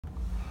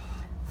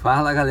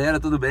Fala galera,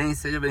 tudo bem?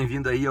 Seja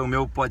bem-vindo aí ao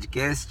meu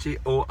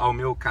podcast ou ao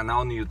meu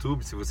canal no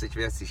YouTube. Se você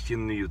estiver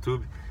assistindo no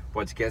YouTube,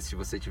 podcast, se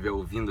você estiver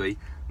ouvindo aí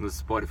no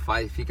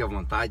Spotify, fique à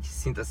vontade,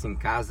 sinta-se em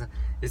casa.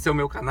 Esse é o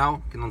meu canal,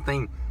 que não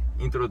tem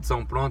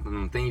introdução pronta,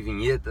 não tem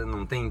vinheta,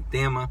 não tem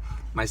tema,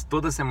 mas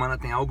toda semana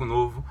tem algo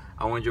novo,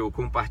 onde eu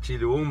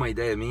compartilho ou uma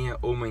ideia minha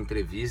ou uma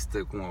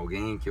entrevista com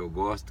alguém que eu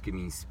gosto, que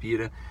me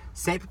inspira,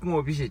 sempre com o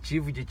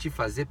objetivo de te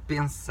fazer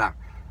pensar.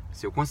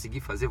 Se eu conseguir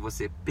fazer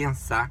você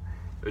pensar,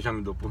 eu já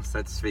me dou por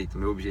satisfeito.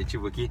 Meu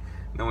objetivo aqui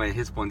não é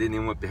responder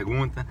nenhuma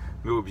pergunta,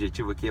 meu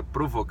objetivo aqui é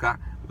provocar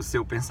o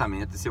seu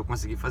pensamento, e se eu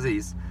conseguir fazer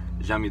isso,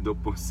 já me dou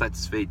por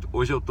satisfeito.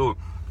 Hoje eu estou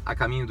a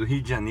caminho do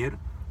Rio de Janeiro,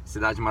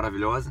 cidade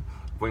maravilhosa,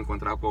 vou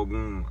encontrar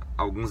com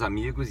alguns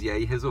amigos e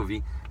aí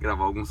resolvi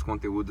gravar alguns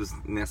conteúdos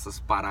nessas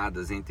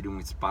paradas entre um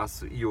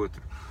espaço e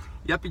outro.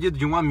 E a pedido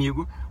de um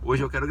amigo,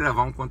 hoje eu quero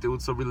gravar um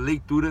conteúdo sobre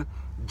leitura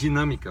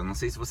dinâmica. Não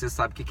sei se você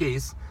sabe o que é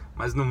isso,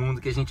 mas no mundo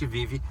que a gente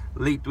vive,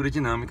 leitura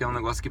dinâmica é um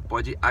negócio que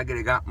pode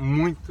agregar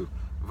muito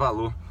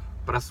valor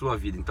para a sua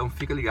vida. Então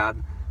fica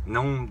ligado,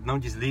 não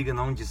desliga,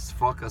 não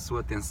desfoca a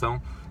sua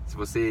atenção. Se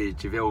você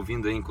estiver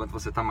ouvindo aí enquanto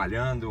você está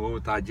malhando ou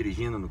está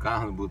dirigindo no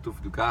carro, no Bluetooth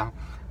do carro,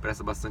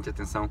 presta bastante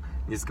atenção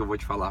nisso que eu vou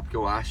te falar, porque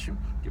eu acho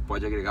que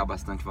pode agregar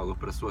bastante valor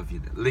para a sua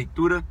vida.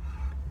 Leitura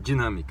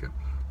dinâmica.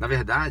 Na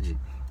verdade,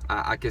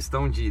 a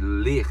questão de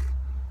ler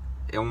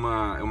é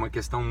uma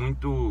questão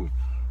muito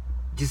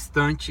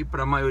distante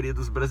para a maioria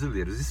dos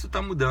brasileiros. Isso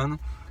está mudando,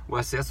 o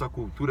acesso à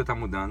cultura está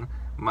mudando,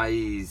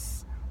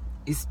 mas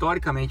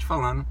historicamente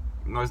falando,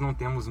 nós não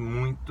temos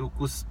muito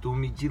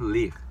costume de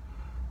ler,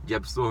 de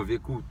absorver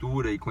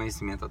cultura e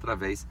conhecimento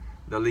através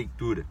da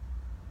leitura.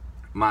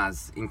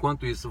 Mas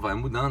enquanto isso vai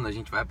mudando, a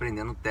gente vai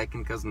aprendendo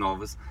técnicas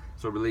novas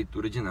sobre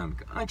leitura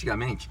dinâmica.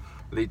 Antigamente,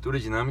 leitura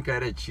dinâmica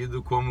era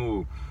tido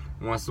como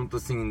um assunto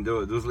assim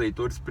dos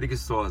leitores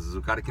preguiçosos,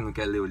 o cara que não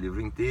quer ler o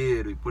livro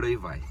inteiro e por aí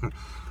vai.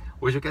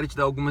 Hoje eu quero te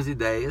dar algumas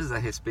ideias a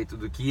respeito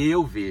do que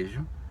eu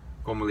vejo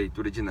como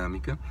leitura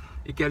dinâmica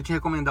e quero te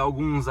recomendar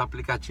alguns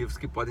aplicativos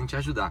que podem te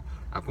ajudar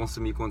a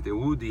consumir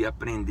conteúdo e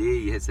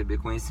aprender e receber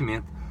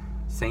conhecimento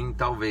sem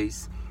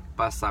talvez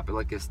passar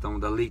pela questão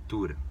da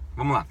leitura.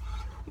 Vamos lá.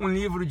 Um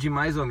livro de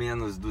mais ou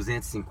menos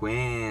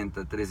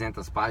 250,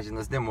 300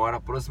 páginas demora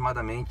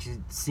aproximadamente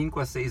 5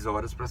 a 6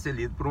 horas para ser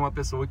lido por uma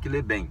pessoa que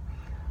lê bem.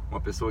 Uma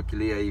pessoa que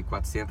lê aí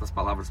 400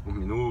 palavras por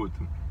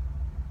minuto,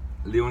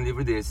 lê um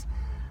livro desse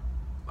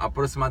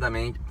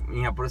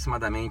em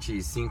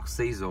aproximadamente 5,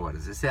 6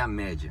 horas. Essa é a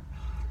média.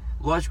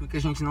 Lógico que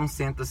a gente não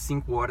senta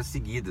 5 horas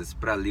seguidas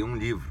para ler um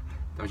livro.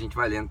 Então a gente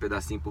vai lendo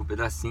pedacinho por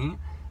pedacinho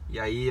e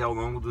aí ao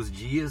longo dos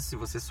dias, se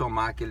você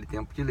somar aquele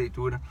tempo de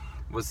leitura,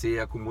 você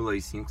acumula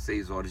aí 5,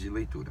 6 horas de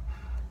leitura.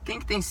 Quem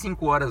que tem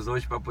 5 horas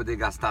hoje para poder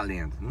gastar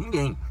lendo?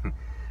 Ninguém.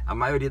 A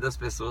maioria das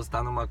pessoas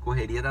está numa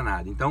correria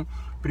danada. Então,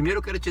 primeiro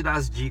eu quero te dar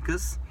as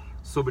dicas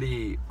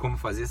sobre como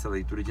fazer essa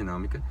leitura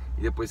dinâmica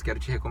e depois quero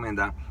te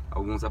recomendar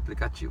alguns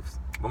aplicativos.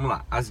 Vamos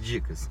lá, as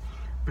dicas.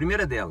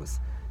 Primeira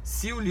delas,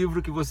 se o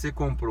livro que você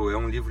comprou é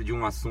um livro de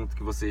um assunto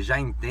que você já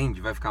entende,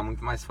 vai ficar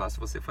muito mais fácil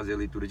você fazer a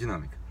leitura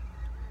dinâmica.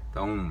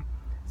 Então,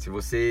 se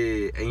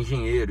você é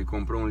engenheiro e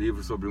comprou um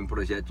livro sobre um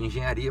projeto de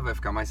engenharia, vai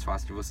ficar mais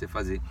fácil de você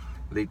fazer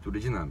leitura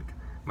dinâmica.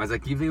 Mas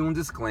aqui vem um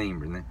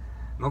disclaimer, né?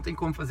 Não tem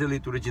como fazer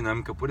leitura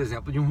dinâmica, por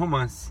exemplo, de um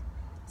romance.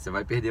 Você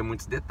vai perder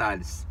muitos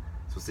detalhes.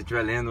 Se você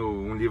estiver lendo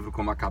um livro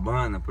como A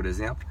Cabana, por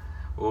exemplo,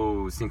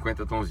 ou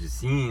 50 Tons de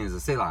Cinza,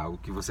 sei lá, o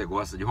que você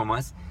gosta de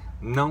romance,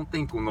 não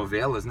tem como,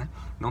 novelas, né?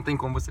 Não tem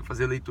como você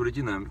fazer leitura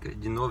dinâmica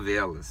de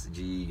novelas,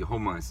 de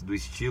romance, do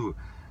estilo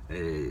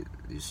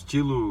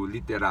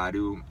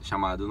literário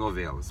chamado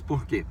novelas.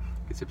 Por quê?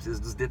 Porque você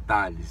precisa dos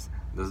detalhes,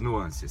 das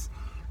nuances.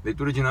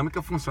 Leitura dinâmica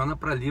funciona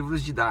para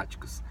livros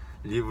didáticos,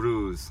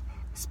 livros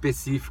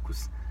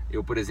específicos.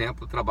 Eu, por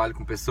exemplo, trabalho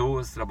com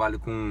pessoas, trabalho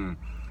com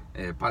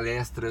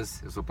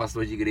palestras, eu sou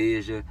pastor de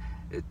igreja,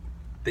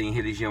 tem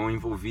religião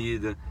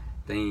envolvida,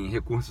 tem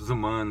recursos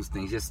humanos,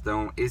 tem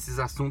gestão. Esses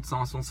assuntos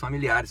são assuntos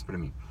familiares para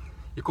mim.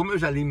 E como eu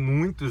já li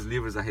muitos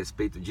livros a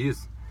respeito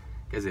disso,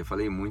 quer dizer,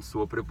 falei muito,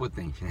 sou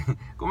prepotente, né?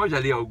 Como eu já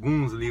li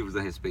alguns livros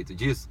a respeito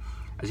disso,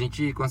 a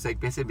gente consegue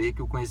perceber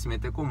que o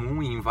conhecimento é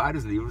comum e em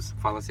vários livros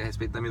fala-se a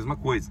respeito da mesma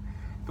coisa.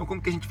 Então, como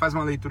que a gente faz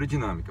uma leitura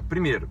dinâmica?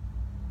 Primeiro,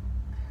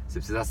 você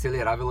precisa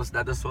acelerar a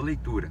velocidade da sua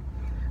leitura.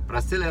 Para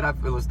acelerar a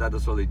velocidade da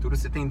sua leitura,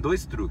 você tem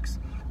 2 truques.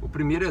 O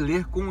primeiro é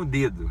ler com o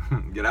dedo.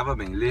 Grava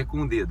bem, ler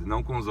com o dedo,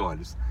 não com os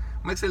olhos.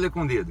 Como é que você lê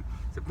com o dedo?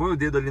 Você põe o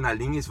dedo ali na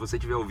linha, e se você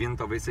estiver ouvindo,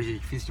 talvez seja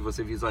difícil de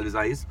você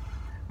visualizar isso,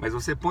 mas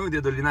você põe o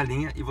dedo ali na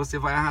linha e você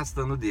vai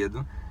arrastando o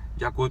dedo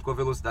de acordo com a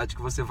velocidade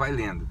que você vai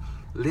lendo.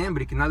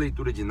 Lembre que na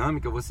leitura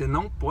dinâmica você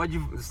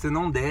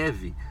não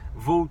deve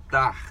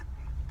voltar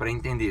para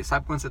entender.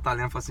 Sabe quando você está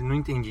lendo e fala assim, não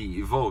entendi,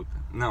 e volta?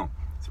 Não.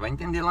 Você vai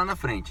entender lá na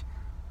frente,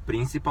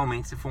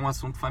 principalmente se for um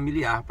assunto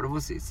familiar para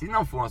você. Se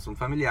não for um assunto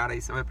familiar,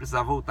 aí você vai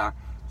precisar voltar.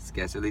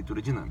 Esquece a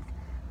leitura dinâmica.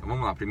 Então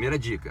vamos lá, primeira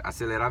dica,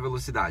 acelerar a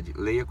velocidade,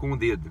 leia com o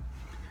dedo.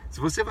 Se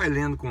você vai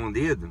lendo com o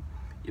dedo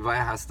e vai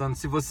arrastando,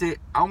 se você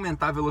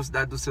aumentar a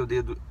velocidade do seu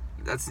dedo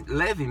assim,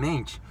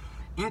 levemente,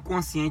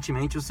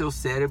 inconscientemente o seu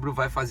cérebro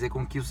vai fazer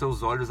com que os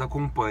seus olhos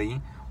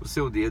acompanhem o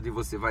seu dedo e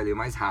você vai ler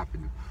mais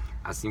rápido.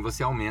 Assim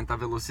você aumenta a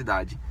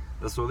velocidade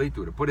da sua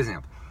leitura. Por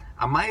exemplo,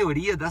 a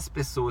maioria das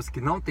pessoas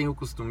que não tem o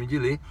costume de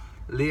ler,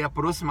 lê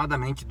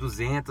aproximadamente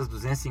 200,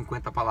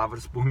 250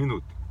 palavras por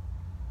minuto.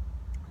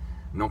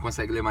 Não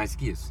consegue ler mais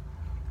que isso,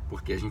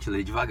 porque a gente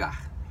lê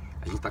devagar.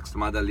 A gente está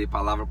acostumado a ler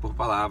palavra por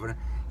palavra.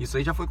 Isso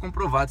aí já foi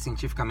comprovado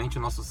cientificamente.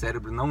 O nosso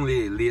cérebro não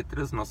lê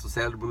letras, nosso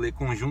cérebro lê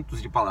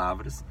conjuntos de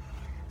palavras.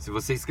 Se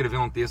você escrever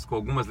um texto com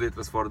algumas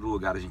letras fora do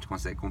lugar, a gente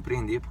consegue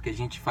compreender, porque a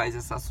gente faz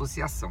essa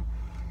associação.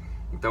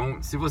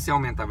 Então, se você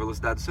aumentar a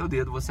velocidade do seu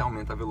dedo, você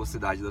aumenta a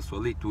velocidade da sua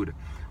leitura.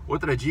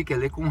 Outra dica é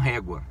ler com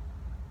régua,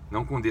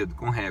 não com dedo,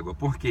 com régua.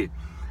 Por quê?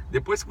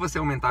 Depois que você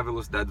aumentar a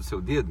velocidade do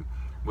seu dedo,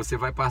 você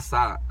vai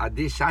passar a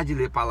deixar de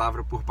ler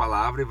palavra por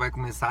palavra e vai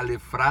começar a ler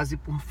frase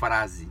por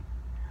frase.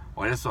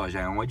 Olha só,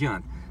 já é um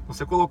adianto. Então,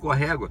 você colocou a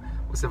régua,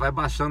 você vai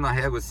baixando a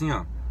régua assim,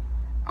 ó.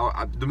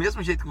 Do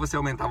mesmo jeito que você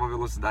aumentava a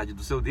velocidade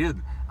do seu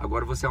dedo,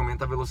 agora você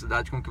aumenta a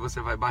velocidade com que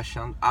você vai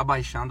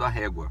abaixando a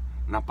régua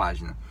na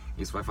página.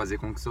 Isso vai fazer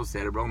com que o seu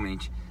cérebro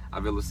aumente a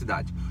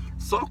velocidade.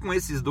 Só com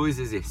esses dois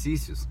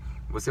exercícios,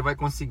 você vai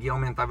conseguir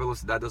aumentar a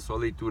velocidade da sua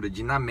leitura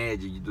de, na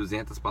média, de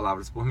 200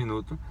 palavras por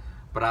minuto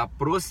para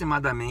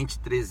aproximadamente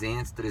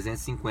 300,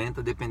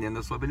 350, dependendo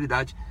da sua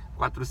habilidade,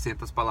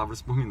 400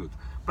 palavras por minuto.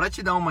 Para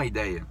te dar uma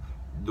ideia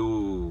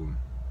do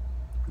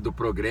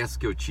progresso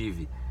que eu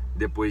tive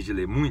depois de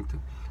ler muito,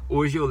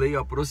 hoje eu leio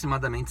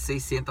aproximadamente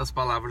 600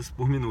 palavras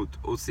por minuto,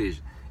 ou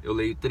seja, eu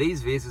leio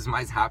 3 vezes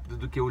mais rápido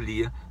do que eu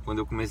lia quando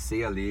eu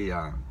comecei a ler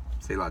há,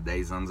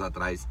 10 anos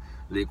atrás,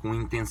 ler com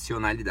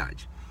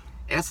intencionalidade.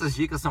 Essas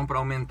dicas são para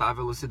aumentar a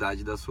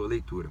velocidade da sua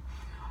leitura.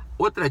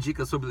 Outra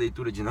dica sobre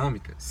leitura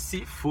dinâmica,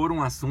 se for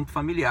um assunto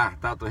familiar,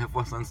 tá? Tô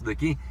reforçando isso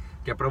daqui,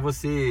 que é para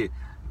você...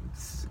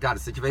 Cara,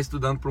 se você estiver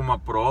estudando para uma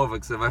prova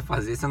que você vai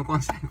fazer, você não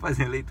consegue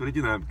fazer leitura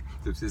dinâmica.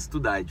 Você precisa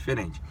estudar, é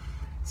diferente.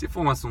 Se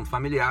for um assunto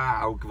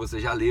familiar, algo que você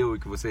já leu e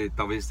que você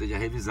talvez esteja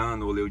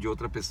revisando ou leu de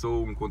outra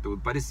pessoa, um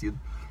conteúdo parecido,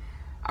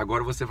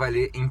 agora você vai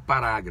ler em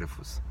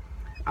parágrafos.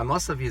 A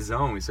nossa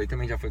visão, isso aí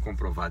também já foi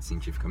comprovado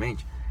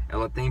cientificamente,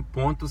 ela tem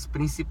pontos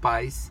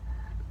principais,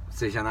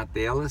 seja na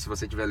tela, se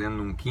você estiver lendo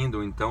num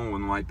Kindle então, ou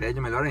no iPad,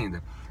 melhor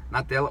ainda,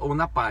 na tela ou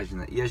na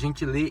página, e a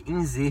gente lê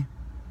em Z.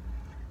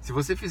 Se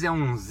você fizer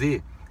um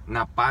Z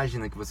na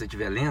página que você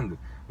estiver lendo,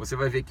 você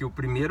vai ver que o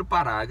primeiro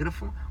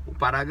parágrafo, o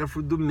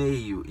parágrafo do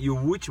meio e o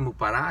último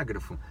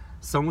parágrafo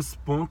são os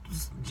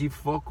pontos de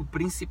foco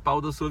principal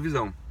da sua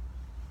visão.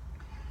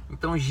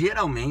 Então,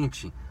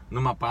 geralmente,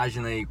 numa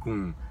página aí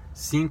com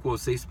 5 ou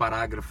 6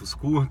 parágrafos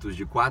curtos,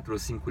 de 4 ou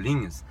 5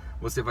 linhas,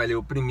 você vai ler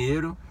o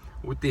primeiro,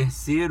 o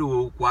terceiro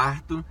ou o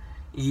quarto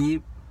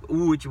e o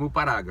último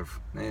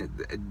parágrafo, né?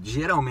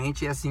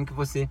 Geralmente é assim que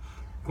você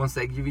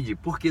consegue dividir,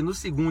 porque no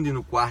segundo e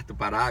no quarto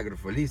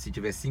parágrafo ali, se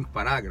tiver 5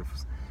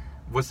 parágrafos,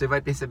 você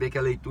vai perceber que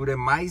a leitura é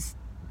mais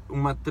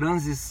uma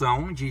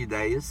transição de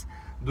ideias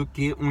do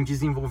que um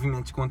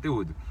desenvolvimento de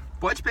conteúdo.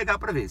 Pode pegar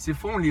para ver, se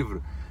for um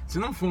livro, se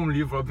não for um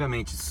livro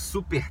obviamente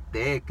super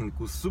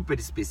técnico, super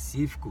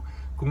específico,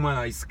 com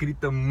uma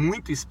escrita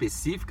muito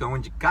específica,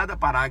 onde cada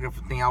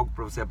parágrafo tem algo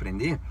para você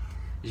aprender,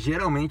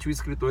 geralmente o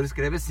escritor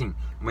escreve assim,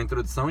 uma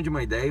introdução de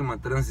uma ideia, uma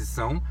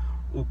transição,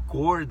 o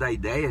core da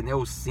ideia, né,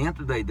 o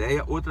centro da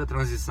ideia, outra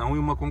transição e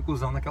uma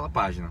conclusão naquela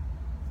página.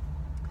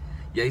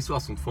 E aí, se o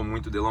assunto for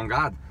muito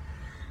delongado,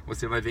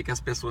 você vai ver que as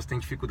pessoas têm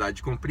dificuldade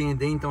de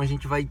compreender, então a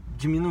gente vai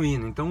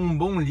diminuindo. Então, um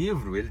bom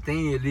livro, ele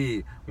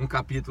tem um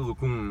capítulo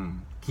com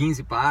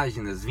 15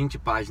 páginas, 20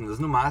 páginas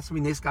no máximo,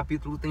 e nesse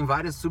capítulo tem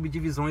várias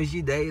subdivisões de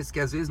ideias que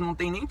às vezes não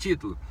tem nem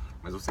título,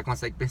 mas você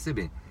consegue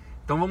perceber.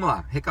 Então, vamos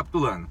lá,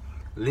 recapitulando.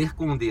 Ler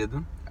com o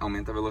dedo,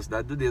 aumenta a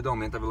velocidade do dedo,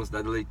 aumenta a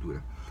velocidade da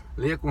leitura.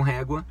 Ler com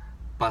régua,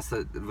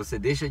 você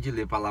deixa de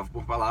ler palavra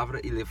por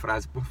palavra e lê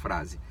frase por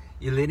frase.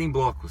 E ler em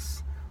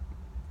blocos.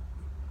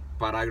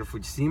 Parágrafo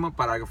de cima,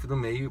 parágrafo do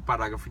meio e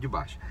parágrafo de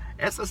baixo.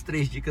 Essas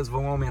 3 dicas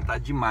vão aumentar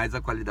demais a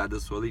qualidade da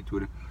sua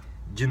leitura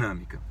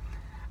dinâmica.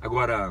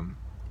 Agora,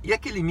 e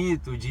aquele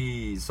mito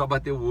de só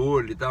bater o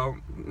olho e tal?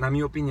 Na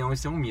minha opinião,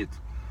 esse é um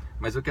mito.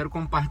 Mas eu quero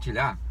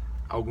compartilhar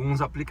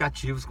alguns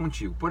aplicativos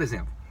contigo. Por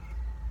exemplo,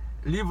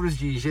 livros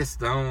de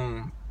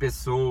gestão,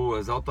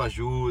 pessoas,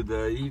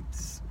 autoajuda e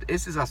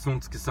esses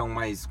assuntos que são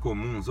mais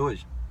comuns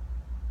hoje.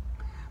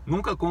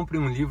 Nunca compre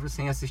um livro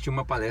sem assistir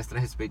uma palestra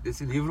a respeito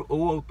desse livro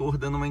ou o autor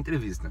dando uma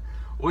entrevista.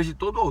 Hoje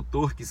todo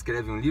autor que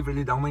escreve um livro,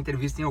 ele dá uma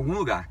entrevista em algum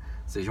lugar.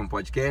 Seja um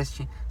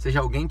podcast, seja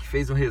alguém que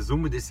fez o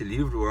resumo desse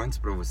livro antes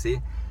para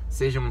você,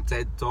 seja um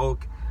TED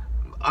Talk.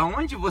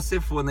 Aonde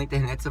você for na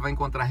internet, você vai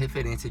encontrar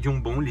referência de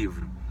um bom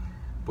livro.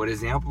 Por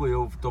exemplo,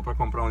 eu estou para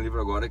comprar um livro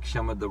agora que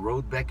chama The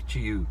Road Back to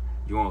You,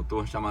 de um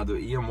autor chamado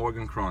Ian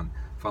Morgan-Cron.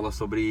 Fala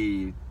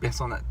sobre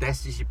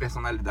testes de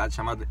personalidade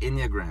chamado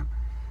Enneagram.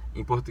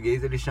 Em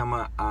português ele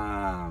chama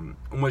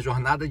Uma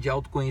Jornada de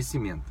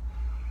Autoconhecimento.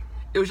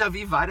 Eu já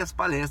vi várias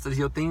palestras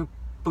e eu tenho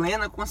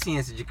plena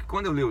consciência de que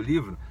quando eu ler o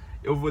livro,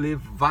 eu vou ler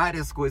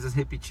várias coisas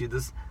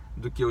repetidas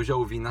do que eu já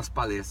ouvi nas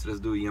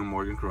palestras do Ian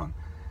Morgan-Cron.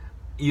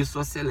 Isso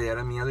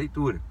acelera a minha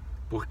leitura.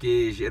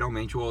 porque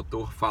geralmente o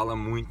autor fala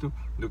muito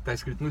do que está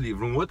escrito no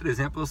livro. Um outro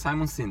exemplo é o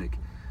Simon Sinek.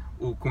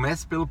 O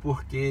Comece pelo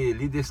Porquê,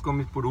 Líderes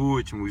Come por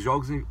Último, o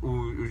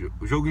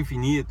Jogo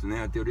Infinito,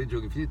 né? A Teoria do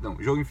Jogo Infinito, não,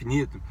 o Jogo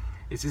Infinito.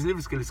 Esses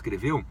livros que ele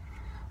escreveu,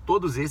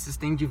 todos esses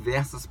têm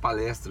diversas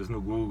palestras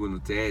no Google, no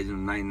TED, no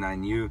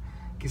 99U,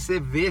 que você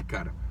vê,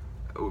 cara,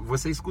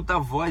 você escuta a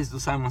voz do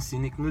Simon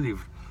Sinek no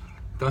livro.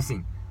 Então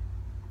assim,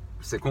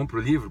 você compra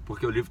o livro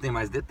porque o livro tem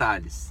mais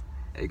detalhes.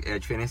 É a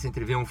diferença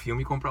entre ver um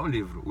filme e comprar um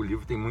livro. O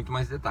livro tem muito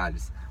mais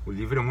detalhes. O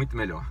livro é muito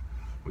melhor.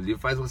 O livro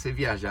faz você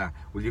viajar,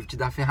 o livro te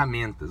dá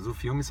ferramentas, o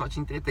filme só te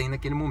entretém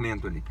naquele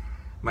momento ali.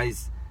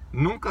 Mas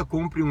nunca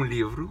compre um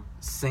livro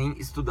sem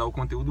estudar o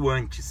conteúdo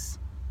antes.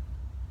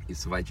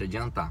 Isso vai te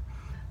adiantar.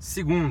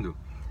 Segundo,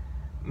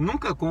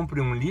 nunca compre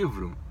um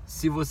livro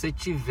se você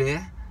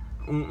tiver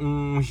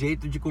um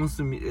jeito de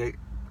consumir.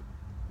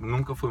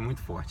 Nunca foi muito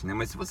forte, né?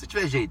 Mas se você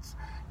tiver jeitos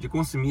de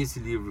consumir esse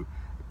livro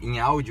em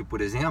áudio, por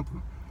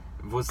exemplo,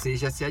 você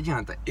já se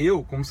adianta.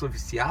 Eu, como sou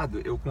viciado,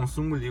 eu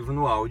consumo o livro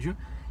no áudio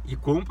e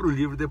compro o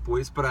livro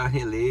depois para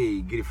reler,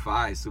 e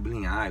grifar, e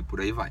sublinhar e por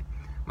aí vai.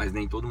 Mas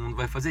nem todo mundo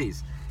vai fazer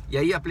isso. E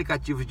aí,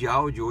 aplicativos de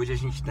áudio, hoje a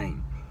gente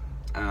tem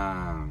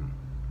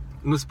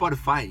no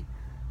Spotify,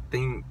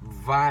 tem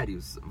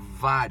vários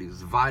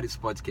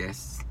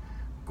podcasts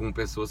com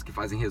pessoas que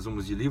fazem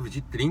resumos de livros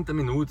de 30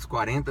 minutos,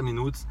 40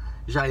 minutos,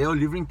 já é o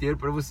livro inteiro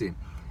para você.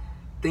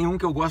 Tem um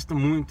que eu gosto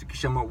muito que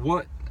chama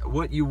What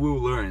You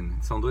Will Learn.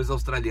 São dois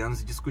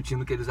australianos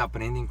discutindo o que eles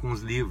aprendem com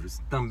os livros.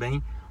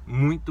 Também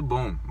muito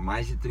bom,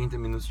 mais de 30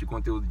 minutos de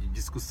conteúdo de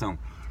discussão.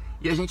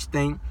 E a gente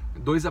tem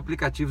dois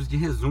aplicativos de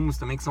resumos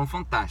também que são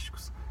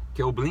fantásticos,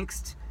 que é o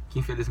Blinkist, que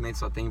infelizmente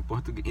só tem em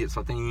português,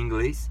 só tem em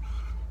inglês,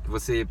 que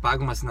você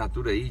paga uma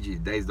assinatura aí de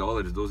 $10,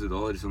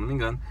 $12, se eu não me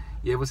engano,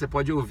 e aí você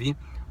pode ouvir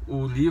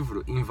o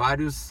livro em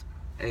vários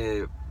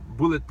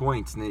bullet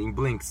points, né, em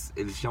blinks,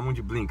 eles chamam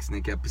de blinks,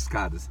 né, que é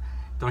piscadas.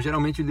 Então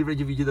geralmente o livro é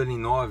dividido ali em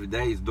 9,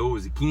 10,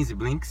 12, 15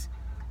 blinks,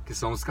 que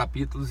são os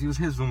capítulos e os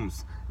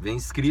resumos. Vem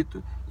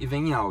escrito e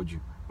vem em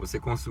áudio. Você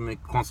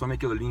consome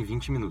aquilo ali em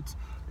 20 minutos.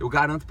 Eu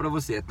garanto pra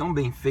você, é tão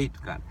bem feito,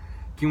 cara,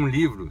 que um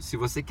livro, se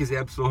você quiser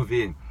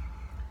absorver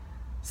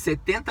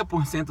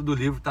 70% do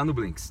livro está no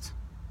Blinkist.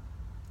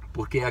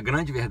 Porque a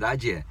grande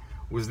verdade é,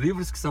 os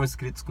livros que são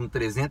escritos com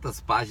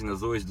 300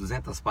 páginas hoje,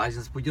 200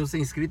 páginas, podiam ser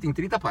escritos em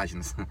 30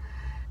 páginas.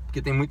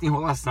 Porque tem muita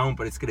enrolação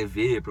para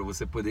escrever, para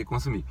você poder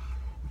consumir.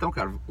 Então,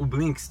 cara, o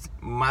Blinkist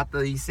mata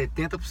aí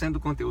 70% do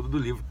conteúdo do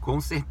livro, com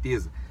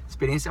certeza.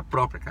 Experiência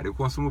própria, cara. Eu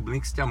consumo o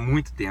Blinkist há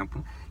muito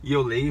tempo e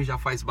eu leio já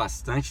faz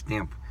bastante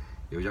tempo.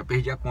 Eu já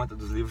perdi a conta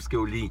dos livros que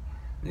eu li.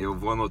 Eu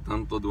vou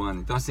anotando todo ano.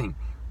 Então, assim,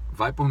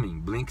 vai por mim.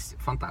 Blinkist,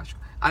 fantástico.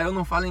 Ah, eu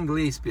não falo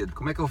inglês, Pedro.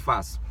 Como é que eu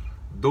faço?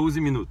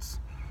 12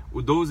 minutos.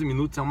 O 12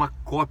 minutos é uma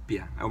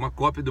cópia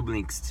do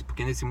Blinkist,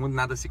 porque nesse mundo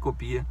nada se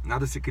copia,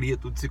 nada se cria,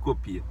 tudo se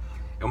copia.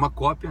 É uma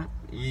cópia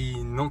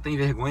e não tem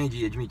vergonha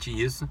de admitir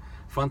isso.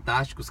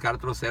 Fantástico, os caras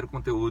trouxeram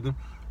conteúdo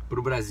para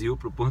o Brasil,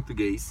 para o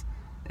português,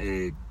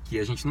 que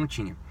a gente não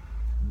tinha.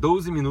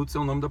 12 minutos é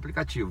o nome do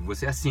aplicativo.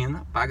 Você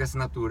assina, paga a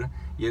assinatura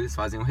e eles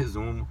fazem um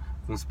resumo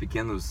com os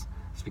pequenos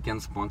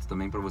pontos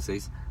também para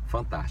vocês,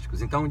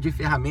 fantásticos. Então, de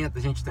ferramenta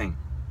a gente tem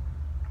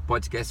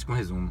podcast com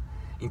resumo,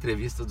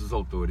 entrevistas dos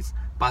autores,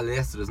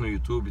 palestras no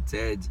YouTube,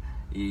 TED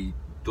e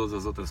todas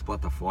as outras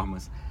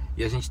plataformas.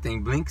 E a gente tem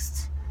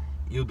Blinkist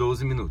e o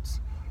 12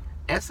 minutos.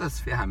 Essas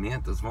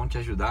ferramentas vão te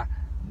ajudar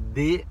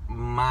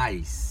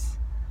demais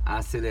a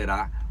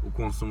acelerar o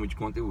consumo de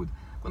conteúdo.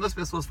 Quando as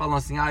pessoas falam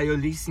assim, eu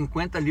li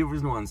 50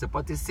 livros no ano, você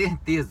pode ter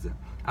certeza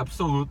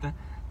absoluta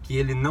que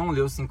ele não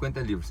leu 50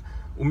 livros.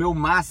 O meu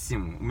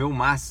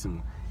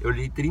máximo, eu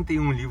li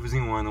 31 livros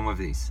em um ano uma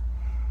vez.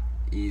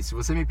 E se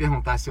você me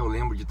perguntar se eu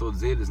lembro de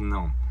todos eles,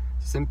 não.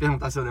 Se você me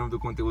perguntar se eu lembro do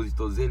conteúdo de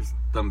todos eles,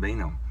 também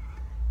não.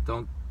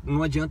 Então,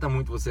 não adianta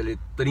muito você ler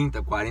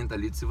 30, 40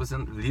 livros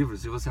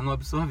se você não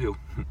absorveu.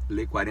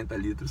 Ler 40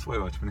 litros foi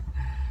ótimo, né?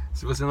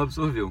 Se você não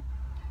absorveu.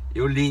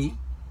 Eu li,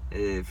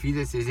 fiz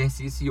esse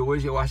exercício e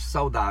hoje eu acho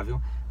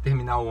saudável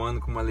terminar o ano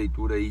com uma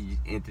leitura aí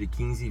entre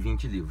 15 e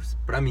 20 livros.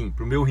 Para mim,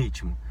 pro meu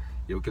ritmo.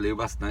 Eu que leio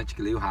bastante,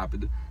 que leio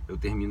rápido, eu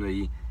termino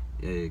aí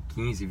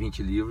 15,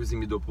 20 livros e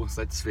me dou por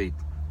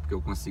satisfeito, porque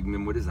eu consigo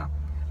memorizar.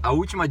 A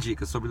última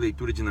dica sobre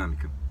leitura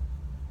dinâmica.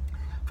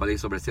 Falei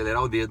sobre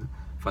acelerar o dedo,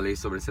 falei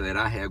sobre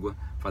acelerar a régua,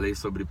 falei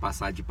sobre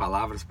passar de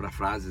palavras para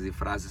frases e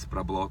frases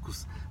para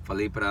blocos,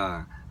 falei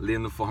para ler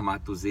no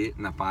formato Z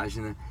na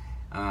página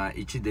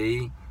e te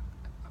dei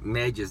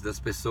médias das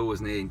pessoas,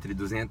 né? Entre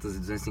 200 e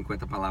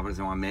 250 palavras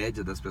é uma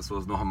média das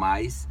pessoas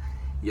normais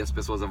e as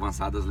pessoas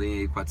avançadas leem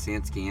aí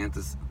 400,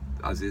 500,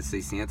 às vezes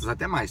 600,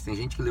 até mais. Tem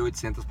gente que lê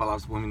 800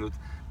 palavras por minuto,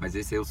 mas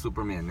esse é o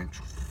Superman, né?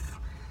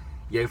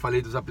 E aí eu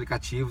falei dos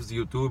aplicativos do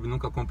YouTube,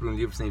 nunca compre um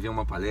livro sem ver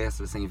uma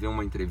palestra, sem ver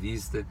uma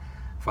entrevista.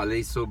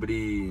 Falei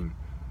sobre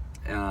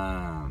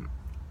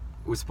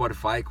o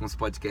Spotify com os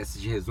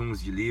podcasts de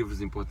resumos de livros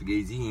em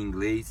português e em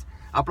inglês.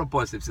 A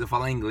propósito, você precisa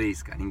falar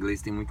inglês, cara. Em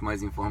inglês tem muito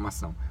mais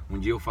informação. Um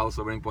dia eu falo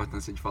sobre a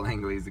importância de falar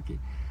inglês aqui.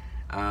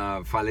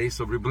 Falei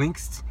sobre o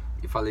Blinkist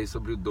e falei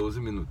sobre o 12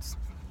 minutos.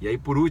 E aí,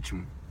 por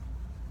último,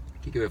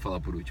 O que eu ia falar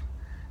por último?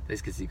 Até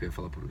esqueci que eu ia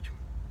falar por último.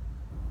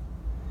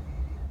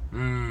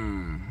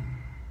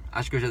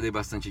 Acho que eu já dei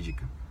bastante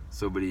dica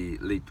sobre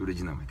leitura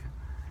dinâmica.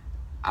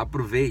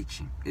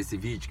 Aproveite esse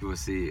vídeo que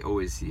você,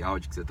 ou esse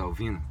áudio que você está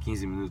ouvindo,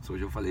 15 minutos,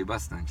 hoje eu falei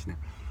bastante, né?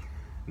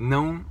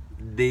 Não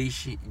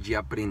deixe de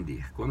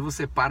aprender. Quando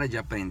você para de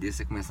aprender,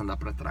 você começa a andar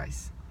para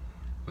trás.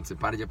 Quando você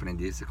para de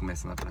aprender, você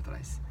começa a andar para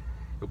trás.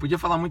 Eu podia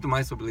falar muito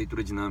mais sobre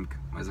leitura dinâmica,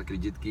 mas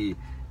acredito que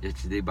já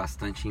te dei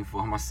bastante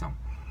informação.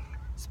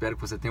 Espero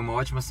que você tenha uma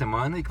ótima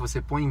semana e que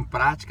você ponha em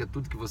prática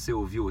tudo que você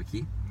ouviu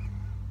aqui.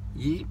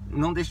 E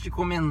não deixe de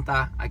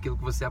comentar aquilo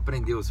que você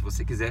aprendeu. Se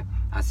você quiser,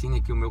 assine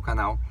aqui o meu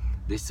canal,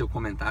 deixe seu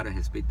comentário a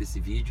respeito desse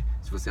vídeo.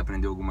 Se você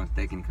aprendeu alguma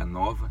técnica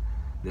nova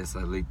dessa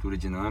leitura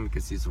dinâmica,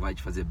 se isso vai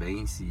te fazer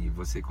bem, se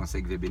você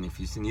consegue ver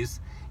benefício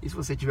nisso. E se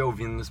você estiver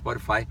ouvindo no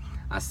Spotify,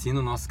 assine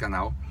o nosso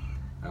canal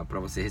para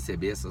você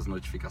receber essas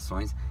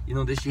notificações. E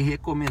não deixe de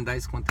recomendar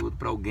esse conteúdo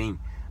para alguém.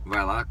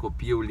 Vai lá,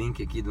 copia o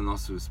link aqui do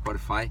nosso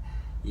Spotify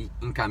e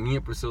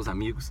encaminha para os seus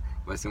amigos.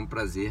 Vai ser um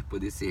prazer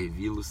poder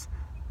servi-los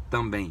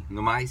também.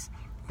 No mais,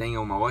 tenha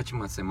uma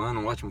ótima semana,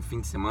 um ótimo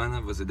fim de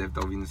semana. Você deve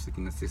estar ouvindo isso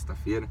aqui na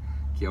sexta-feira,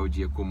 que é o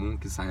dia comum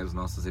que saem os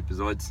nossos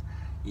episódios.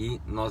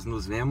 E nós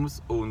nos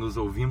vemos ou nos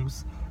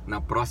ouvimos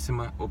na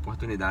próxima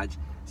oportunidade,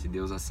 se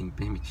Deus assim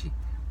permitir.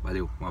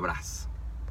 Valeu, um abraço.